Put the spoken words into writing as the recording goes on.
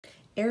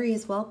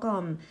Aries,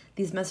 welcome.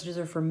 These messages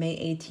are for May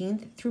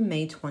 18th through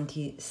May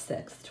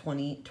 26th,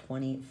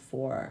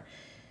 2024.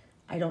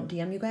 I don't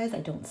DM you guys.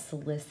 I don't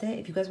solicit.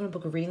 If you guys want to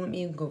book a reading with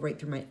me, you can go right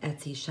through my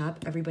Etsy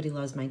shop. Everybody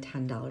loves my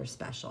 $10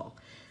 special.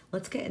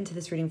 Let's get into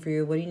this reading for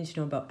you. What do you need to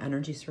know about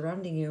energy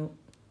surrounding you?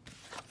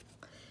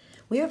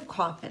 We have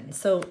Coffin,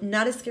 so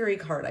not a scary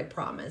card, I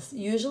promise.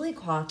 Usually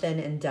Coffin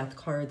and death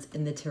cards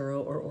in the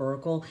tarot or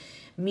oracle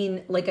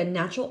mean like a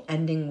natural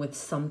ending with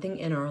something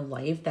in our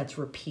life that's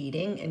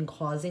repeating and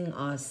causing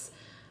us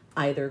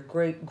either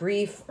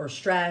grief or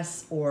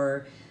stress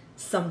or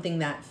something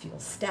that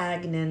feels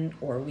stagnant,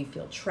 or we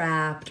feel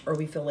trapped, or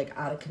we feel like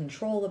out of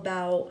control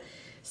about.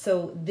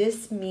 So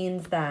this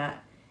means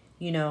that,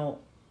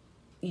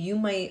 you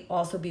might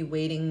also be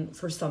waiting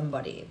for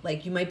somebody.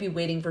 Like you might be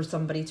waiting for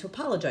somebody to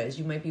apologize.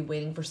 You might be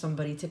waiting for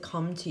somebody to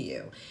come to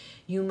you.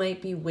 You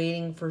might be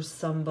waiting for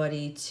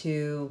somebody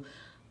to,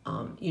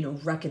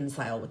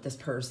 reconcile with this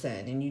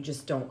person. And you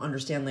just don't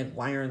understand, like,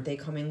 why aren't they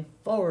coming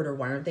forward, or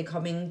why aren't they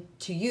coming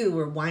to you,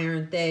 or why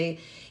aren't they,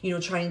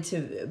 trying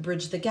to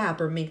bridge the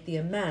gap or make the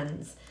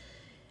amends.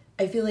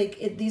 I feel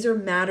like these are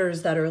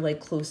matters that are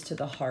like close to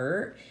the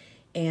heart.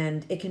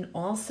 And it can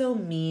also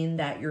mean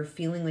that you're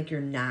feeling like you're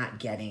not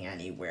getting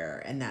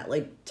anywhere and that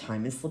like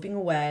time is slipping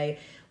away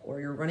or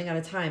you're running out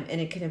of time.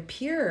 And it can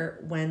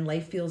appear when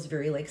life feels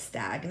very like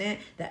stagnant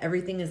that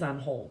everything is on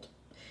hold.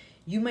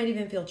 You might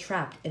even feel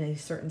trapped in a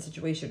certain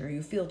situation, or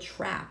you feel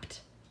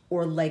trapped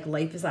or like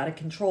life is out of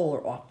control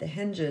or off the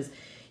hinges.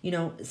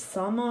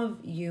 Some of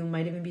you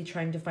might even be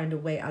trying to find a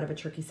way out of a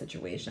tricky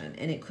situation,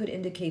 and it could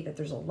indicate that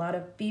there's a lot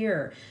of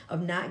fear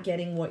of not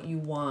getting what you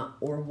want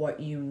or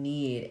what you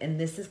need. And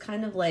this is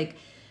kind of like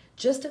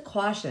just a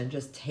caution.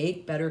 Just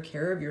take better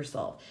care of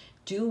yourself.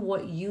 Do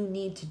what you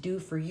need to do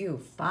for you.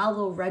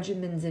 Follow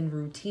regimens and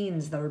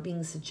routines that are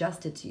being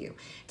suggested to you.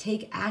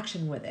 Take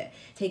action with it.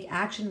 Take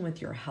action with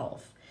your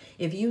health.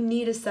 If you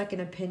need a second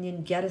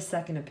opinion, get a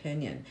second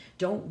opinion.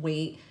 Don't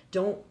wait.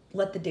 Don't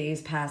let the days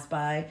pass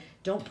by.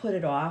 Don't put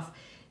it off.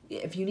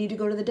 If you need to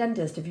go to the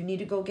dentist, if you need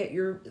to go get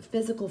your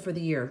physical for the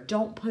year,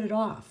 don't put it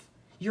off.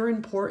 You're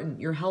important.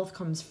 Your health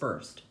comes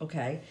first,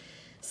 okay?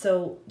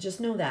 So just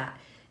know that.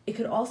 It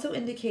could also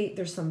indicate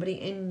there's somebody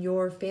in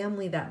your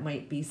family that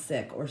might be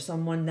sick, or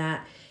someone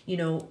that,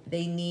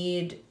 they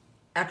need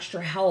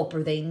extra help,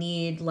 or they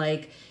need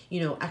like,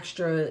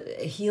 extra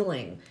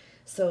healing.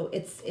 So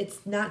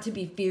it's not to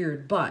be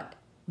feared, but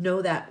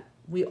know that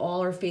we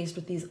all are faced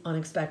with these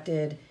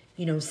unexpected,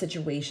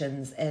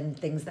 situations and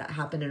things that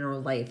happen in our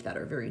life that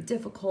are very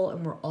difficult,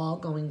 and we're all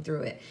going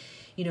through it.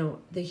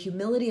 The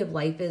humility of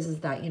life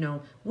is that,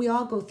 we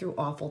all go through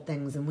awful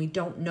things, and we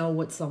don't know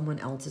what someone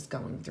else is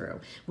going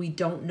through. We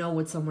don't know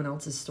what someone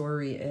else's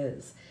story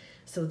is.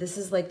 So this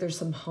is like, there's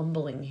some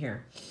humbling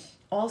here.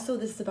 Also,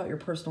 this is about your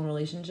personal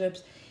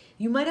relationships.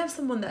 You might have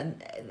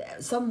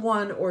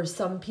someone or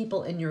some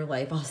people in your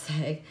life, I'll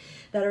say,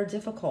 that are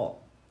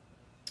difficult,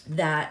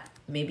 that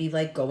maybe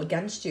like go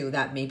against you,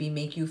 that maybe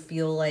make you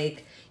feel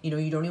like, you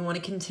don't even want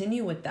to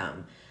continue with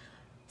them.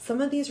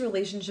 Some of these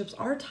relationships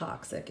are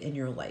toxic in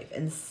your life,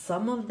 and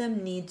some of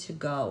them need to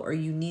go, or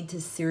you need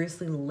to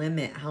seriously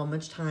limit how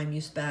much time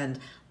you spend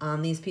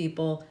on these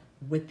people,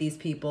 with these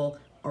people,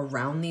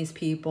 around these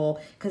people,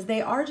 because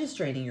they are just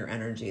draining your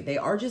energy. They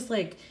are just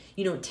like,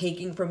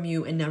 taking from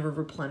you and never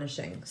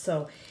replenishing.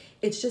 So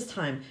it's just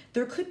time.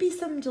 There could be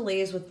some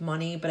delays with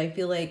money, but I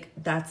feel like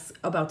that's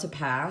about to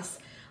pass.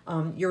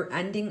 You're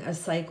ending a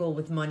cycle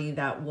with money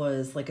that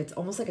was like, it's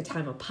almost like a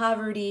time of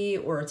poverty,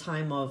 or a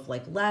time of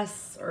like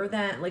less, or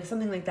that, like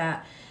something like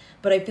that.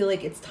 But I feel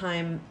like it's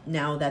time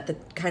now that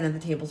the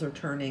tables are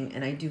turning,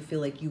 and I do feel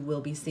like you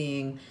will be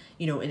seeing,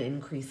 an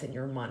increase in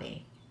your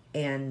money,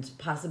 and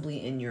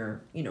possibly in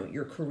your,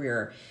 your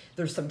career.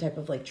 There's some type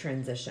of like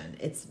transition.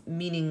 It's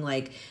meaning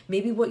like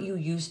maybe what you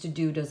used to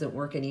do doesn't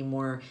work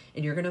anymore,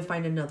 and you're going to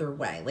find another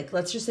way. Like,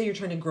 let's just say you're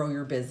trying to grow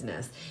your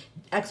business.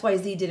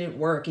 XYZ didn't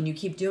work, and you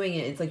keep doing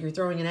it. It's like you're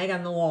throwing an egg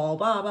on the wall,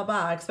 blah, blah,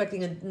 blah,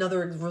 expecting another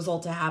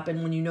result to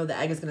happen when you know the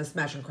egg is going to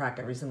smash and crack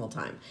every single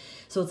time.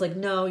 So it's like,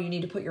 no, you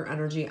need to put your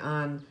energy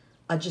on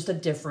just a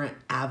different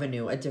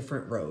avenue, a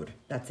different road.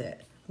 That's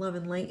it. Love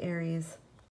and light, Aries.